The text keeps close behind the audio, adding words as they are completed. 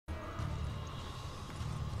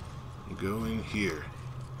go in here.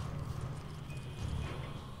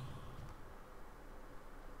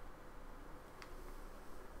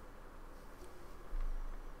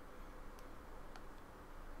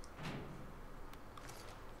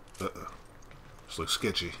 Uh-oh. This looks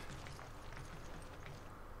sketchy.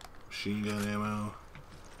 Machine gun ammo.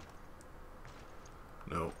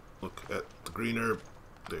 No. Look at the green herb.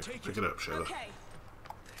 There. Pick it up, Shadow. Okay.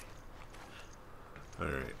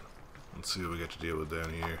 Alright. Let's see what we got to deal with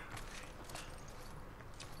down here.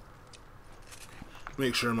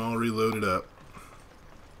 Make sure I'm all reloaded up.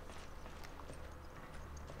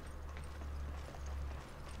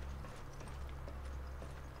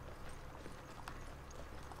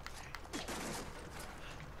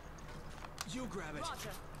 You grab it. Roger.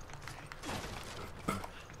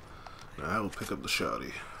 Now I will pick up the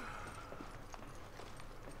shotty.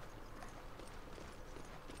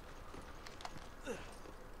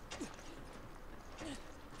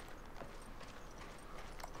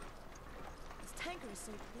 This tanker is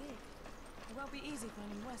so big. It won't be easy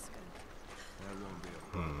finding Wesker. That won't be a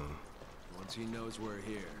problem. Once he knows we're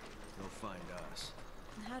here, he'll find us.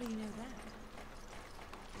 And how do you know that?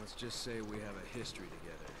 Let's just say we have a history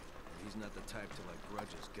together. And he's not the type to let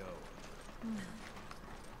grudges go.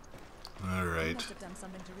 You Alright. must have done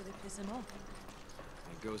something to really piss him off.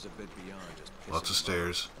 It goes a bit beyond just pissing Lots of him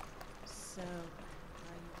stairs. So, are you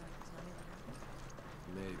going to tell me what happened?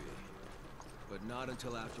 off. Maybe. But not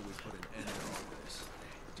until after we put an end to all this.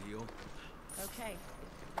 Deal? Okay,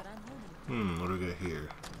 but I'm holding. What do we got here?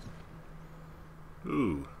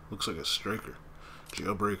 Ooh, looks like a striker.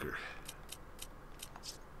 Jailbreaker.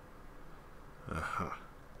 Uh-huh.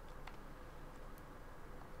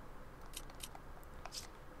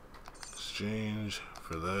 Exchange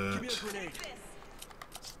for that. Give me a grenade.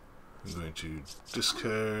 I'm going to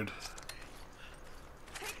discard.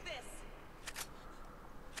 Take this.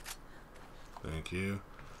 Thank you.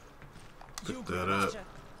 You Pick grab that up. Roger.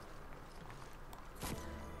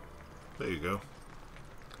 There you go.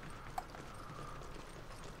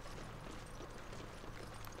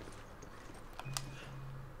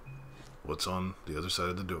 What's on the other side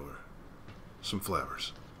of the door? Some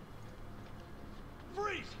flowers.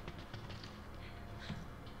 Freeze!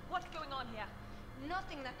 What's going on here?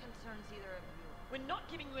 Nothing that concerns either of you. We're not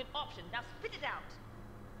giving you an option. Now spit it out.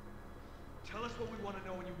 Tell us what we want to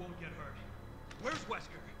know and you won't get hurt. Where's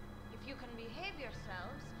Wesker? If you can behave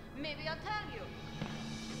yourselves, maybe I'll tell you.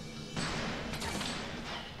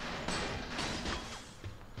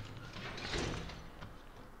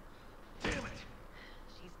 Damn it!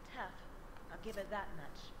 She's tough. I'll give her that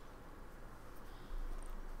much.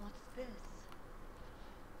 What's this?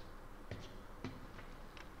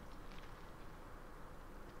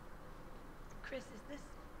 Chris, is this...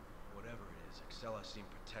 Whatever it is, Excella seemed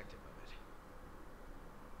protective of it.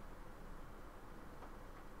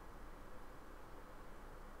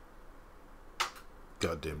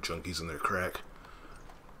 Goddamn junkies in their crack.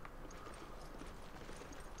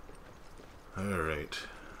 Alright.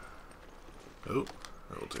 Oh,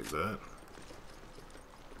 I will take that.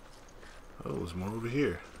 Oh, there's more over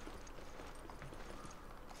here.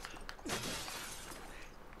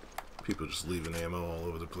 People just leaving ammo all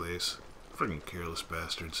over the place. Friggin' careless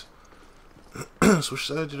bastards. So which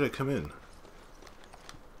side did I come in?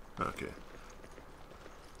 Okay.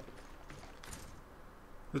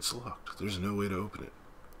 It's locked. There's no way to open it.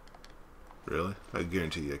 Really? I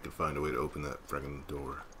guarantee you I could find a way to open that friggin'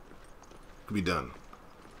 door. Could be done.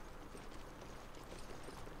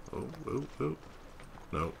 Oh, oh, oh.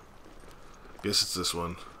 No. Guess it's this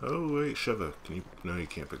one. Oh, wait, Sheva. Can you... No, you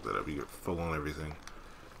can't pick that up. You get full on everything.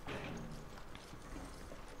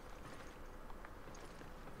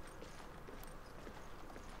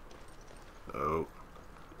 Oh.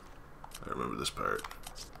 I remember this part.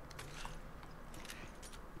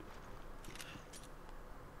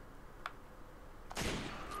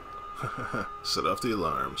 Set off the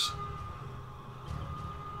alarms.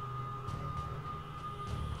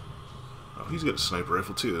 Oh, he's got a sniper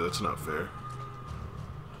rifle too. That's not fair.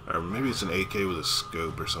 Or maybe it's an AK with a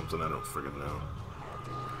scope or something. I don't friggin' know.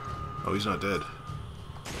 Oh, he's not dead.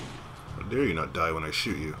 How dare you not die when I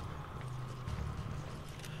shoot you?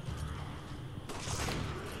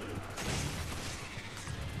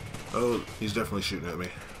 Oh, he's definitely shooting at me.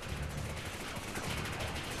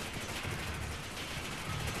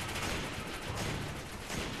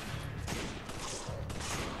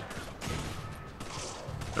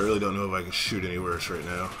 I really don't know if I can shoot any worse right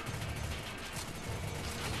now.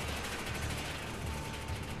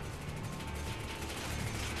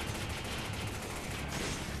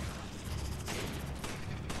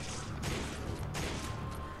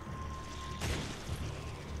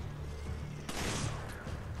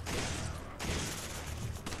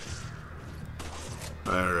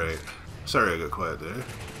 Sorry I got quiet there.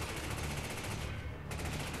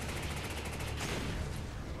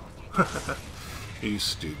 You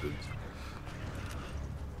stupid.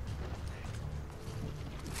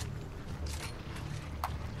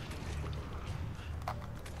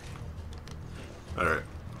 Alright.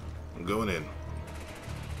 I'm going in.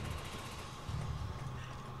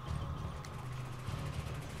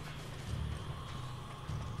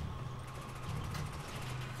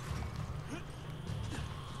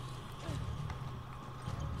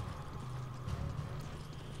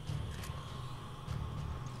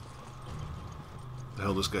 The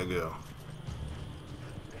hell this guy go?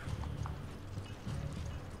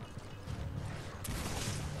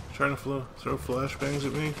 Trying to throw flashbangs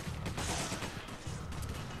at me?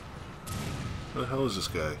 Where the hell is this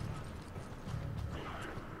guy?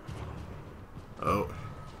 Oh.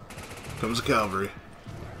 Comes the cavalry.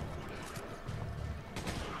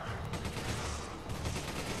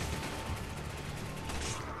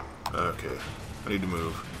 Okay. I need to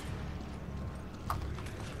move.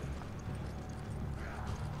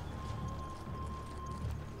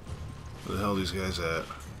 Where the hell are these guys at?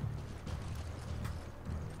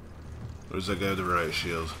 Where's that guy with the riot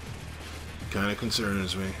shield? Kinda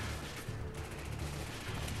concerns me.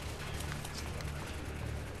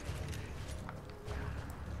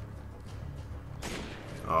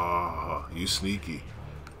 Ah, you sneaky.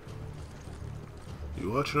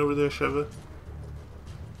 You watching over there, Sheva?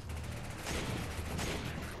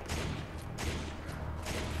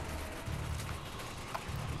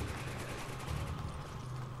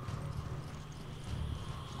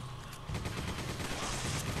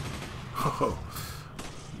 Oh,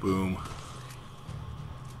 boom.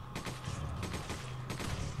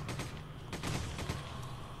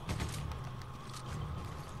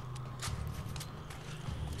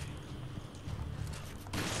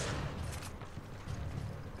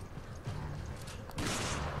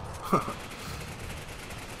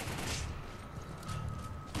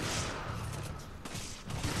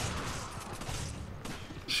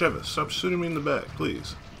 Sheva, stop shooting me in the back,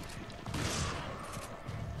 please.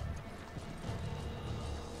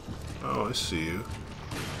 Oh, I see you.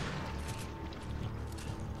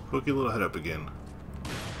 Poke your little head up again.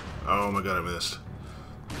 Oh my god, I missed.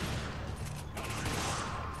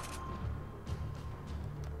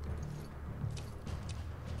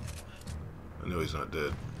 I know he's not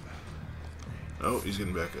dead. Oh, he's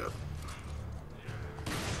getting back up.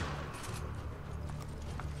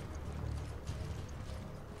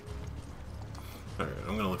 Alright,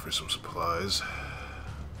 I'm gonna look for some supplies.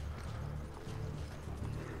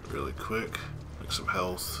 Really quick. Like some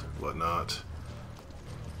health, whatnot.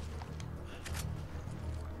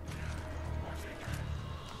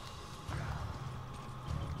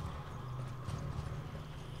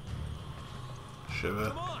 Sheva.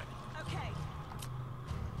 Come on! Okay.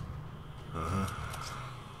 Uh-huh.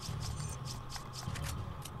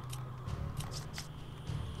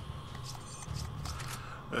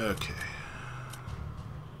 Okay.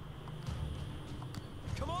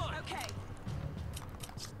 Come on! Okay.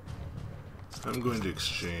 I'm going to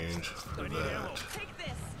exchange for I need ammo. that Take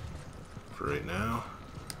this. for right now.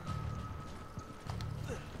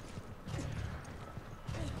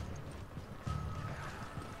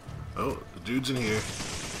 Oh, the dude's in here.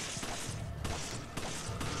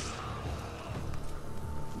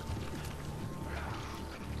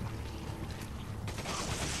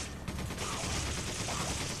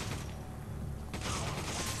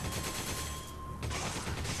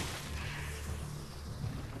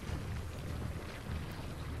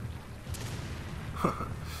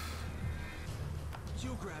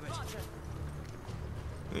 You grab it.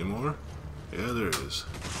 Any more? Yeah, there is.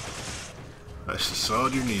 I just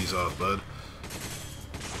sawed your knees off, bud.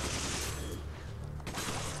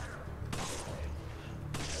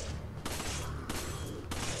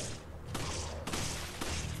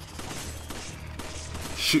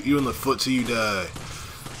 Shoot you in the foot till you die.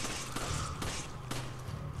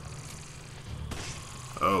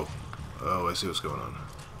 Oh. Oh, I see what's going on.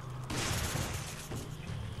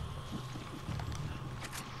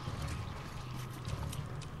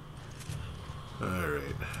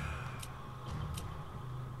 Alright.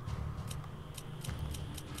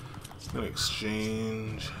 I'm gonna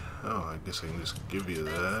exchange. Oh, I guess I can just give you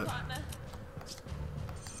that. Partner.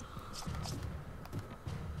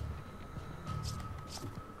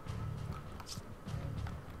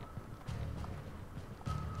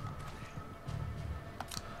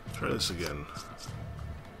 Try this again.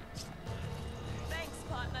 Thanks,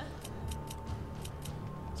 partner.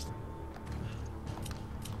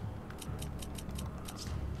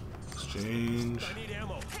 Exchange. I need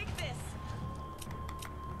ammo. Take this.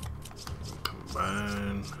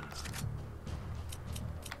 fine.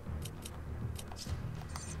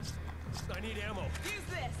 I need ammo. Use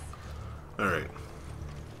this. Alright.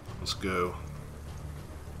 Let's go.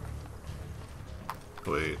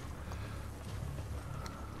 Wait.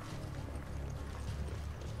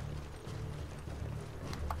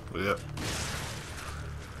 Yep.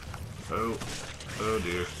 Oh. Oh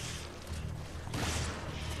dear.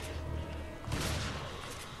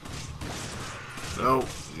 No,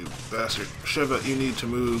 you bastard. Sheva, you need to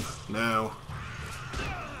move now.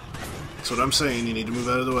 That's what I'm saying, you need to move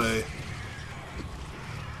out of the way.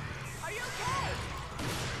 Are you okay?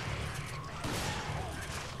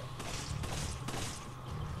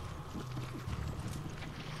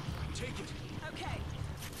 Take it. Okay.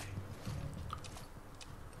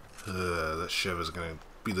 That Sheva's gonna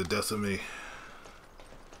be the death of me.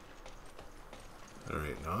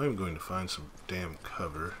 Alright, now I'm going to find some damn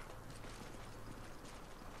cover.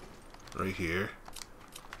 Right here.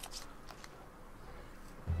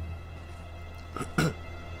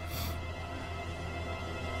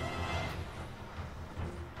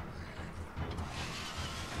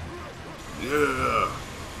 Yeah!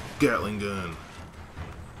 Gatling gun.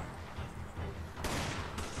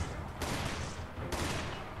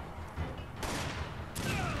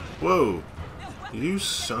 Whoa! You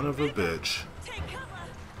son of a bitch. Take cover.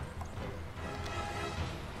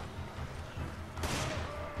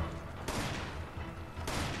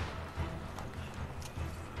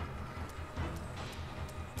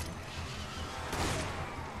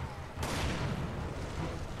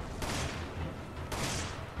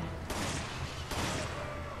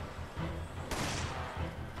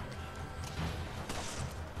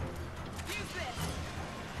 Use this.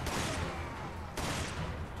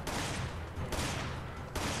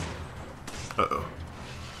 Uh-oh.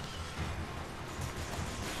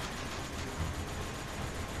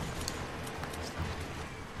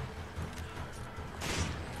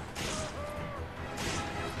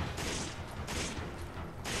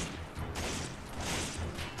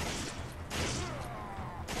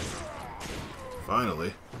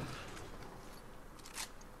 Finally.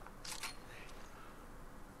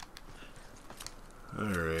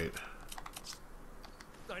 Alright.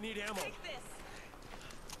 I need ammo. Take this.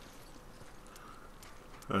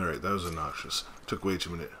 Alright, that was obnoxious. Took way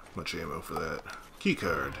too much ammo for that.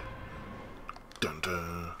 Keycard. Dun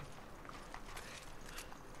dun.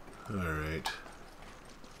 Alright.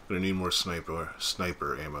 Gonna need more sniper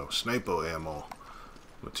ammo. Sniper ammo.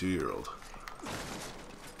 I'm a 2-year-old.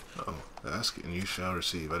 Uh-oh. Ask and you shall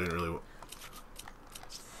receive. I didn't really... Are you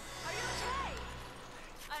okay?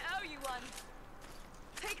 I owe you one.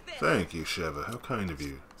 Take this. Thank you, Sheva. How kind of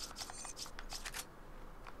you.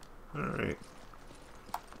 Alright.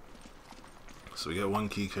 So we got one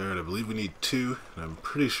key card. I believe we need 2. And I'm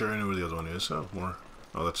pretty sure I know where the other one is. Oh, more.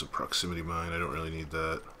 Oh, that's a proximity mine. I don't really need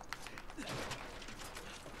that.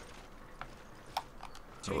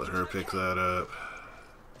 I'll let her pick that up.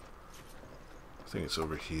 I think it's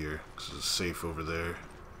over here, because it's safe over there.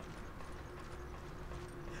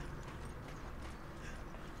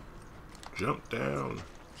 Jump down.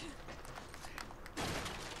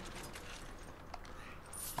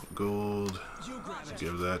 Gold.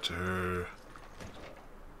 Give that to her.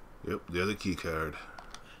 Yep, the other key card.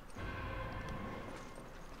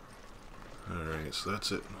 Alright, so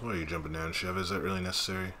that's it. Why are you jumping down, Sheva? Is that really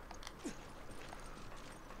necessary?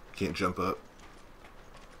 Can't jump up.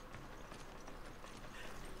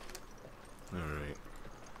 Alright.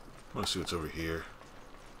 I want to see what's over here.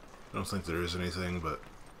 I don't think there is anything, but...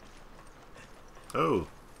 Oh!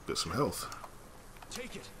 Got some health.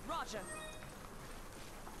 Take it. Roger.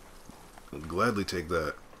 I'll gladly take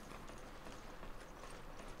that.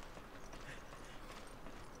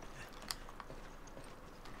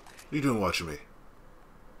 What are you doing watching me?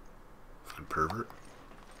 Fucking pervert.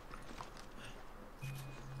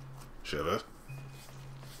 Sheva?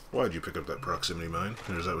 Why'd you pick up that proximity mine?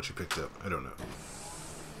 Or is that what you picked up? I don't know.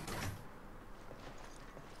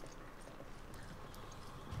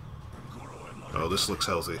 Oh, this looks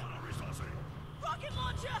healthy. Rocket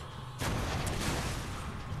launcher.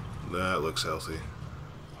 That looks healthy.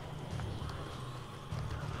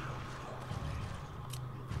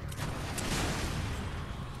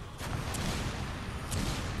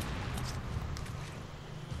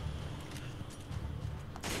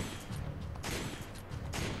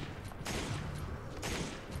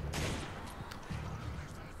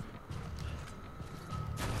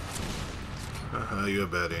 Haha, you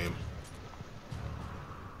have bad aim.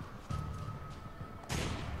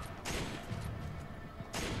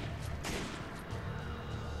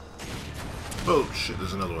 Oh shit,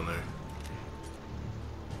 there's another one there.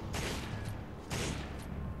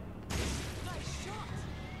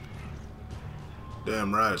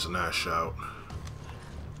 Damn right, it's a nice shout.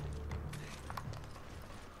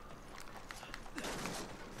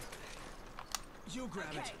 You grab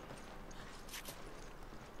it.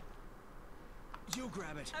 You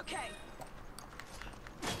grab it. Okay.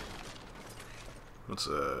 What's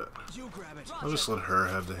that? You grab it. I'll just let her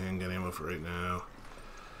have the handgun ammo for right now.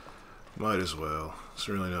 Might as well. It's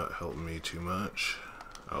really not helping me too much.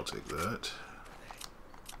 I'll take that.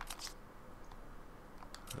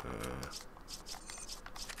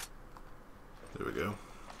 There we go.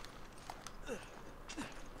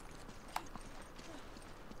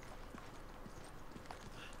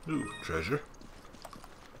 Ooh, treasure.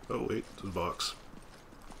 Oh wait, it's a box.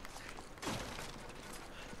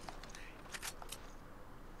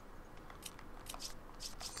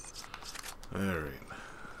 Alright.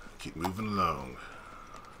 Keep moving along.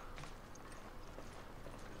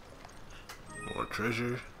 More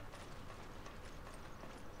treasure.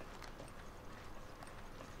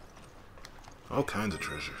 All kinds of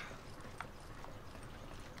treasure.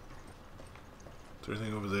 Is there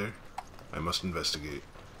anything over there? I must investigate.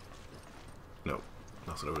 No,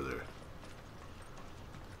 nothing over there.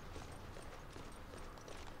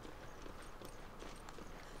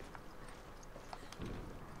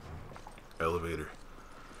 Elevator.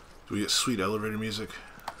 Do we get sweet elevator music?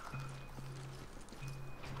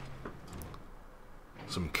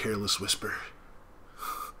 Some careless whisper.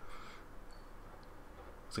 I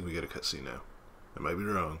think we get a cutscene now. I might be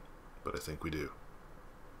wrong, but I think we do.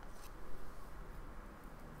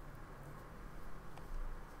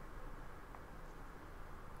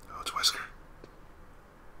 Oh, it's Wesker.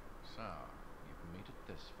 So, you've made it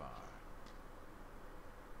this far.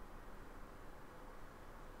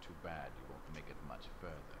 Too bad you won't make it much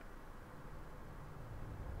further.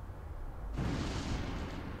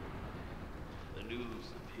 A new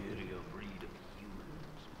superior breed of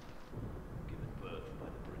humans, given birth by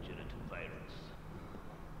the progenitor virus.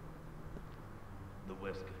 The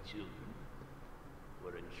Wesker children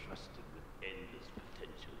were entrusted with endless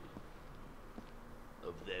potential.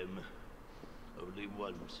 Of them, only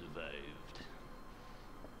one survived.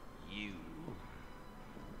 You.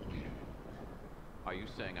 Are you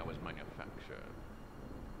saying I was manufactured?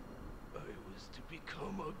 I was to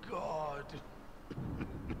become a god.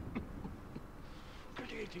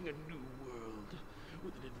 Creating a new world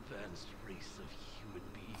with an advanced race of human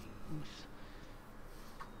beings.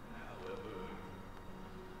 However,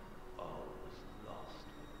 all was lost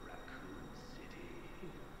with Raccoon City.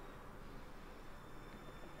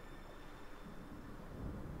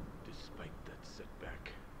 Despite that setback,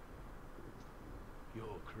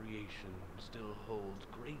 your creation still holds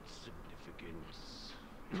great significance.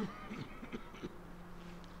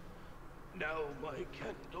 Now my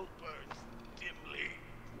candle burns dimly.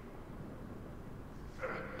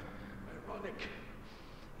 Ironic,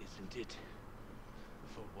 isn't it?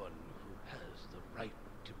 For one who has the right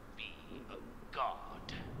to be a god.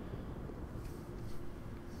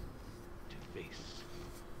 To face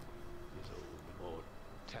his own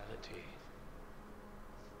mortality.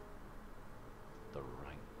 The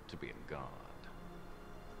right to be a god.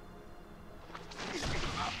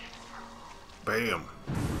 Bam.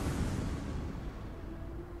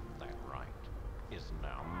 That right is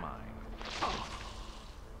now mine.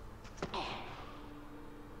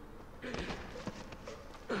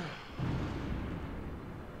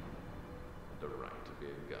 The right to be a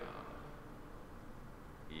god.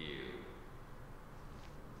 You.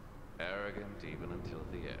 Arrogant even until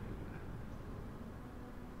the end.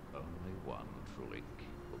 Only one truly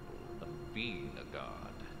capable of being a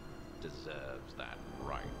god deserves that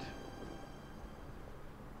right.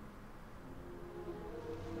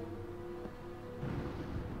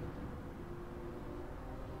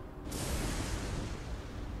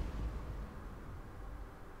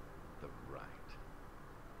 The right.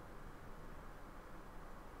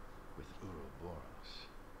 With Ouroboros,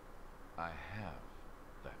 I have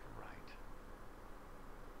that right.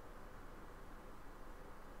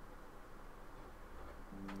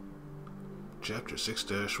 Chapter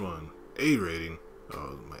 6-1. A rating.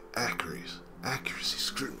 Oh, my accuracy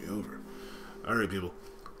screwed me over. Alright, people.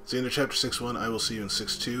 It's the end of Chapter 6-1. I will see you in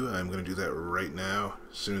 6-2. I'm going to do that right now,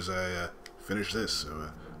 as soon as I finish this.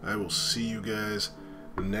 So, I will see you guys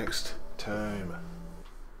next time.